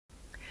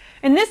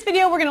In this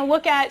video, we're going to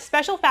look at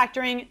special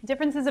factoring,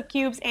 differences of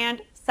cubes,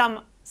 and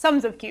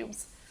sums of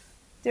cubes.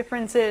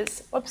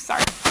 Differences.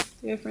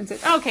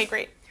 Okay,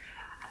 great.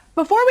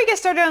 Before we get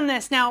started on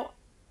this, now,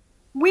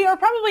 we are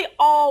probably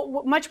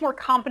all much more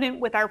competent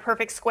with our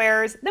perfect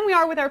squares than we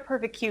are with our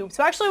perfect cubes.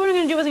 So actually what I'm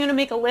going to do is I'm going to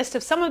make a list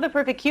of some of the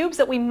perfect cubes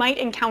that we might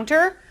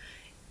encounter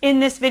in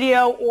this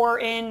video or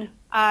in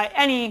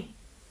any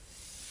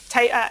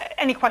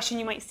question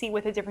you might see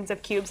with a difference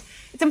of cubes.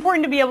 It's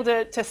important to be able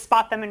to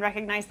spot them and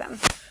recognize them.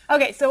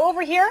 Okay, so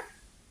over here,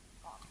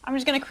 I'm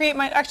just going to create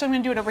actually I'm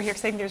going to do it over here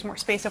because I think there's more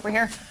space over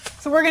here.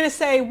 So we're going to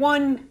say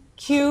 1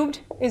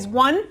 cubed is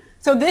 1.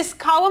 So this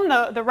column,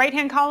 the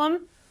right-hand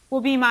column, will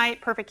be my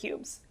perfect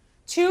cubes.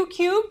 2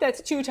 cubed, that's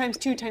 2 times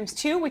 2 times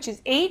 2, which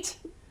is 8.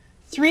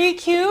 3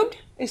 cubed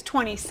is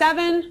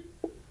 27.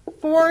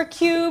 4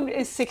 cubed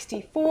is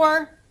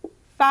 64.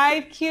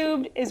 5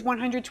 cubed is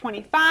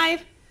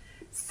 125.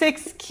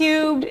 6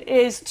 cubed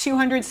is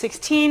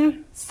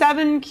 216.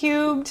 7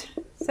 cubed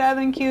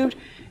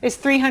is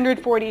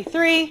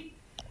 343.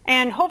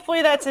 And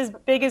hopefully that's as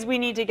big as we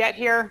need to get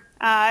here.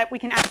 We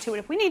can add to it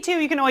if we need to.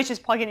 You can always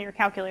just plug it in your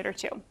calculator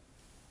too.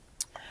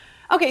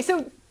 Okay,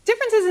 so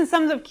differences in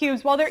sums of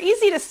cubes, while they're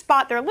easy to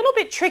spot, they're a little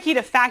bit tricky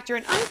to factor.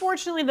 And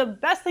unfortunately, the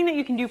best thing that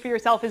you can do for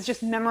yourself is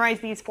just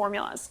memorize these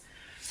formulas.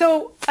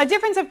 So a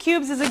difference of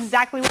cubes is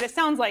exactly what it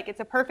sounds like.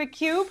 It's a perfect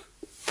cube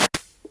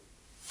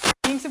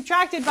being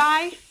subtracted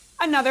by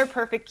another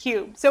perfect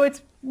cube. So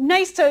it's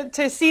nice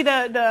to see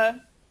the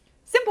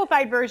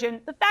simplified version.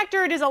 The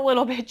factor, it is a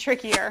little bit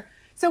trickier.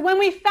 So when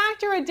we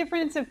factor a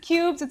difference of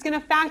cubes, it's going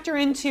to factor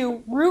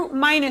into root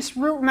minus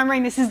root,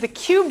 remembering this is the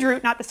cubed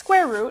root, not the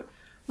square root.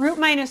 Root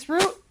minus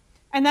root,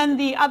 and then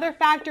the other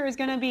factor is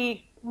going to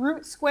be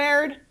root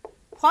squared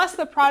plus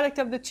the product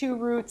of the two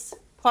roots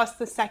plus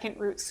the second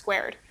root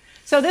squared.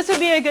 So this would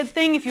be a good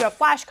thing if you have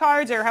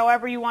flashcards or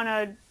however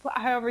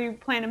you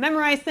plan to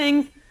memorize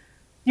things.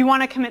 You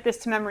want to commit this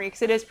to memory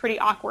because it is pretty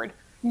awkward.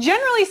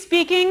 Generally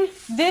speaking,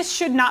 this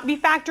should not be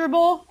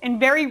factorable. In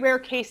very rare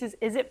cases,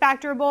 is it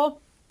factorable?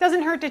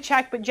 Doesn't hurt to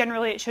check, but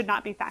generally it should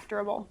not be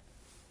factorable.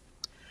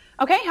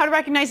 Okay, how to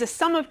recognize a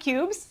sum of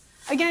cubes.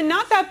 Again,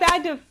 not that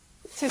bad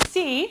to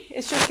see.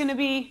 It's just going to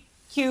be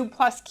cube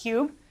plus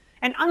cube.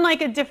 And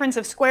unlike a difference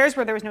of squares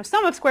where there was no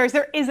sum of squares,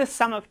 there is a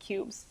sum of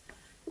cubes.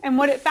 And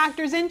what it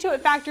factors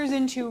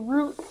into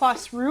root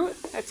plus root,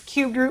 that's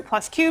cubed root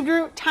plus cubed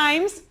root,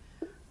 times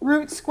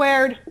root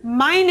squared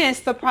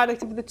minus the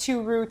product of the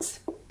two roots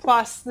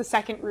plus the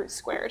second root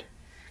squared.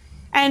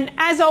 And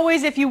as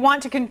always, if you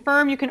want to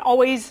confirm, you can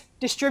always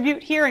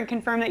distribute here and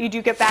confirm that you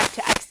do get back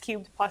to x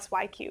cubed plus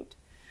y cubed.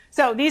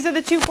 So these are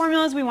the two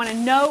formulas we want to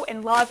know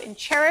and love and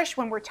cherish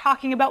when we're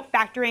talking about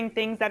factoring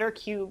things that are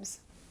cubes.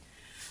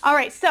 All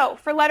right, so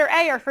for letter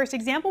A, our first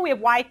example, we have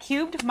y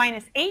cubed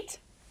minus 8.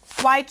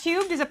 Y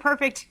cubed is a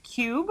perfect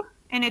cube,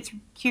 and its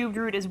cubed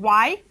root is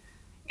y.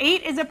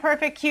 8 is a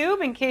perfect cube.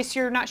 In case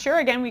you're not sure,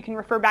 again, we can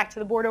refer back to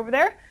the board over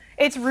there.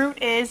 Its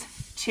root is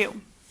 2.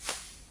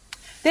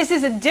 This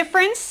is a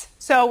difference,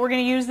 so we're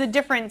going to use the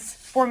difference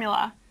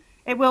formula.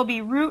 It will be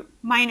root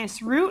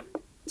minus root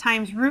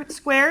times root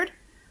squared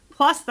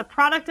plus the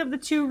product of the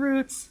two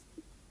roots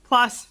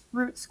plus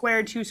root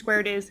squared. 2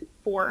 squared is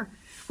 4.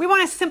 We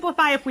want to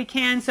simplify if we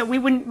can, so we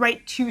wouldn't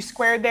write 2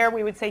 squared there.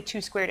 We would say 2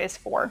 squared is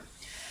 4.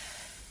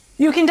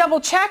 You can double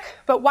check,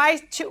 but y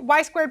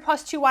squared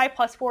plus 2y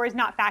plus 4 is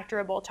not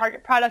factorable.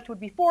 Target product would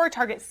be 4.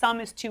 Target sum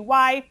is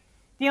 2y.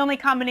 The only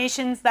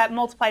combinations that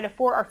multiply to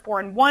 4 are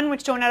 4 and 1,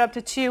 which don't add up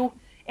to 2,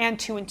 and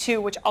 2 and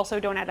 2, which also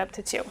don't add up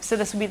to 2. So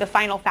this would be the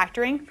final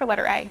factoring for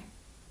letter A.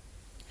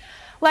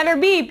 Letter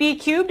B, b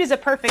cubed is a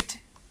perfect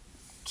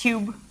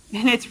cube,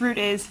 and its root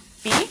is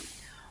b.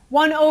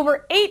 1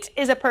 over 8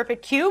 is a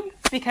perfect cube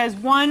because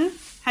 1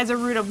 has a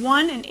root of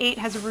 1 and 8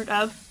 has a root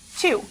of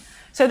 2.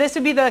 So this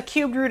would be the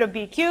cubed root of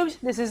b cubed.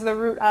 This is the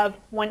root of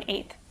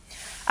 1/8.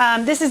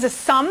 This is a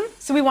sum,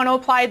 so we want to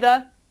apply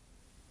the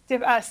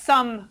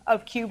sum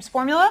of cubes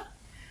formula.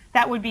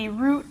 That would be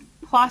root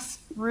plus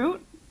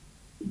root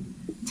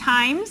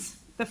times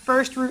the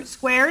first root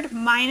squared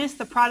minus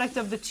the product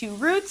of the two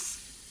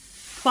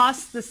roots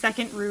plus the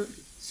second root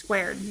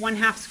squared.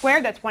 1/2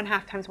 squared, that's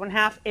 1/2 times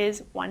 1/2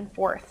 is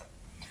 1/4.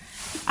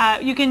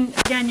 You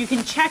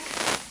can check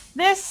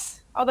this,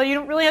 although you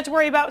don't really have to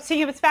worry about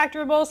seeing if it's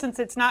factorable since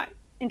it's not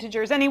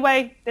integers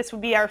anyway. This would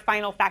be our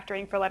final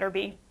factoring for letter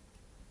B.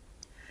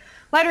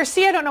 Letter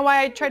C, I don't know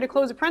why I tried to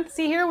close a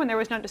parenthesis here when there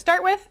was none to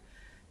start with.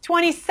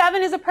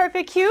 27 is a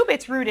perfect cube,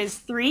 its root is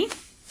 3.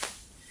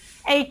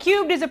 A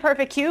cubed is a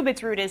perfect cube,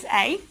 its root is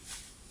a.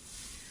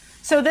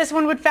 So this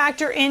one would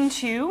factor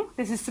into,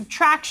 this is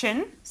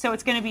subtraction, so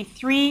it's going to be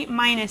 3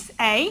 minus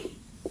a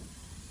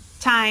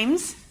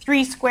times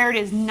 3 squared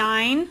is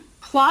 9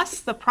 plus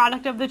the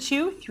product of the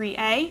two,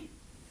 3a,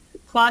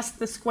 plus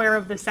the square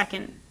of the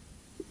second.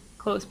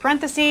 Close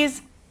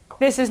parentheses.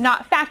 This is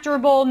not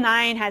factorable.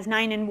 9 has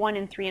 9 and 1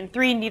 and 3 and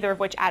 3, neither of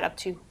which add up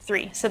to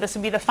 3. So this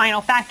would be the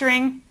final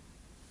factoring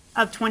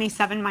of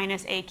 27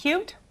 minus a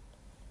cubed.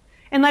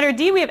 In letter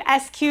D, we have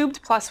s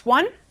cubed plus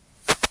 1.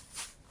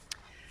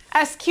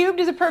 S cubed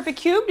is a perfect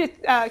cube.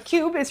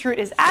 Its root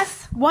is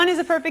S. 1 is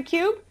a perfect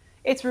cube.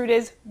 Its root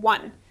is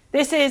 1.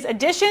 This is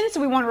addition,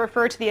 so we want to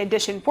refer to the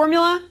addition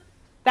formula.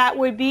 That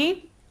would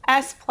be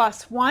S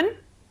plus 1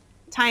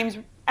 times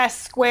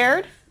S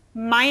squared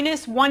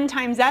minus 1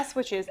 times S,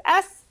 which is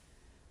S,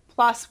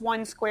 plus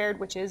 1 squared,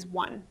 which is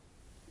 1.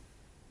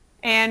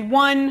 And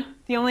 1,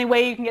 the only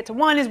way you can get to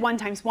 1 is 1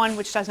 times 1,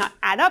 which does not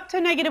add up to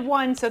negative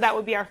 1, so that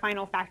would be our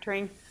final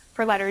factoring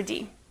for letter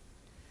D.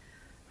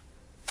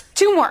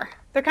 2 more.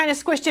 They're kind of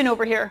squished in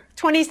over here.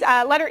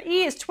 Letter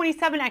E is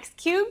 27x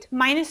cubed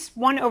minus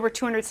 1 over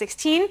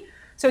 216.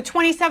 So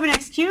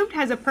 27x cubed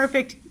has a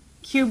perfect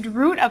cubed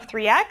root of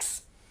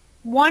 3x.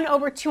 1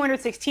 over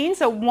 216,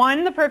 so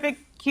 1, the perfect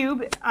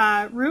cube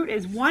root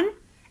is 1,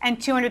 and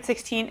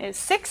 216 is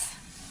 6.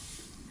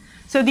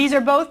 So these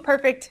are both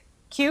perfect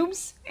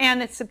cubes,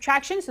 and it's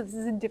subtraction, so this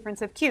is a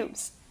difference of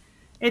cubes.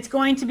 It's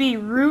going to be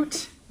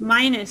root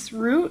minus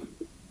root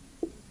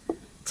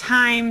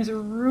times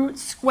root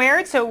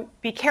squared. So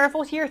be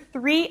careful here.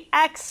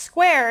 3x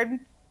squared,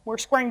 we're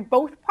squaring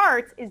both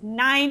parts, is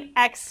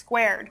 9x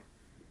squared.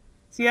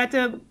 So you have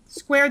to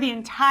square the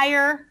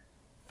entire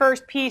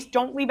first piece.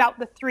 Don't leave out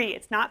the 3.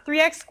 It's not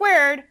 3x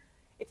squared.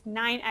 It's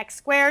 9x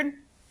squared.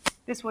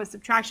 This was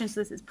subtraction, so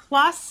this is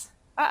plus.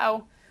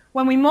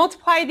 When we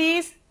multiply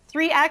these,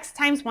 3x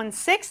times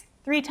 1/6.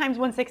 3 times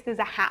 1/6 is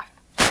a half.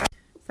 So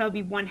it would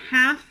be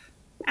 1/2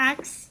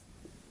 x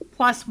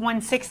plus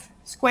 1/6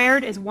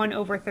 squared is 1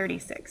 over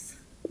 36.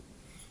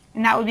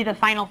 And that would be the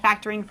final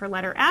factoring for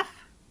letter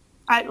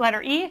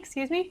letter E,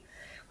 excuse me.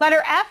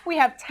 Letter F, we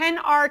have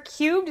 10r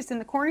cubed. It's in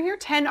the corner here.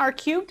 10r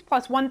cubed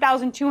plus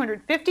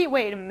 1,250.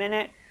 Wait a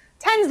minute.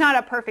 10 is not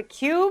a perfect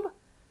cube,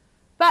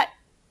 but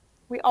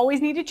we always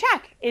need to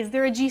check. Is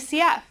there a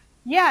GCF?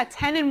 Yeah,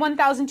 10 and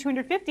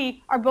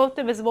 1,250 are both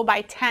divisible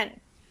by 10.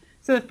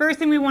 So the first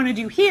thing we want to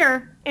do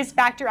here is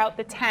factor out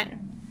the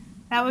 10.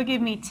 That would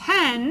give me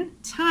 10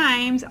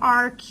 times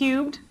r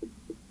cubed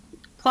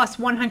plus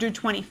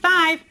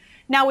 125.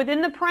 Now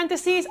within the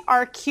parentheses,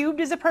 r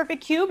cubed is a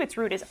perfect cube. Its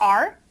root is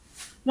r.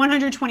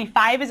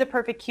 125 is a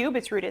perfect cube.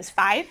 Its root is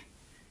 5.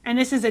 And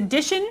this is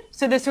addition,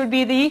 so this would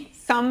be the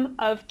sum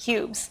of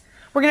cubes.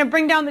 We're going to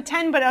bring down the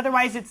 10, but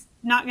otherwise it's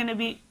not going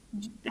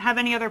to have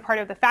any other part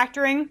of the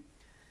factoring.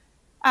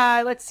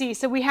 Let's see.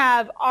 So we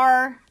have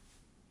r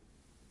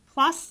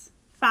plus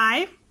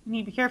 5. You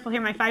need to be careful here.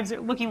 My 5s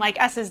are looking like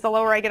s's the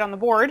lower I get on the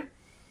board.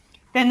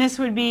 Then this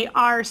would be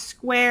r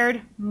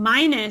squared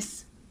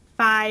minus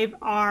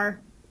 5r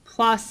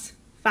plus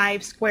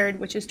 5 squared,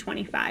 which is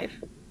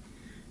 25.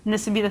 And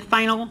this would be the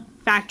final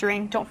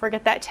factoring. Don't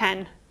forget that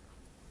 10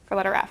 for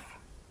letter F.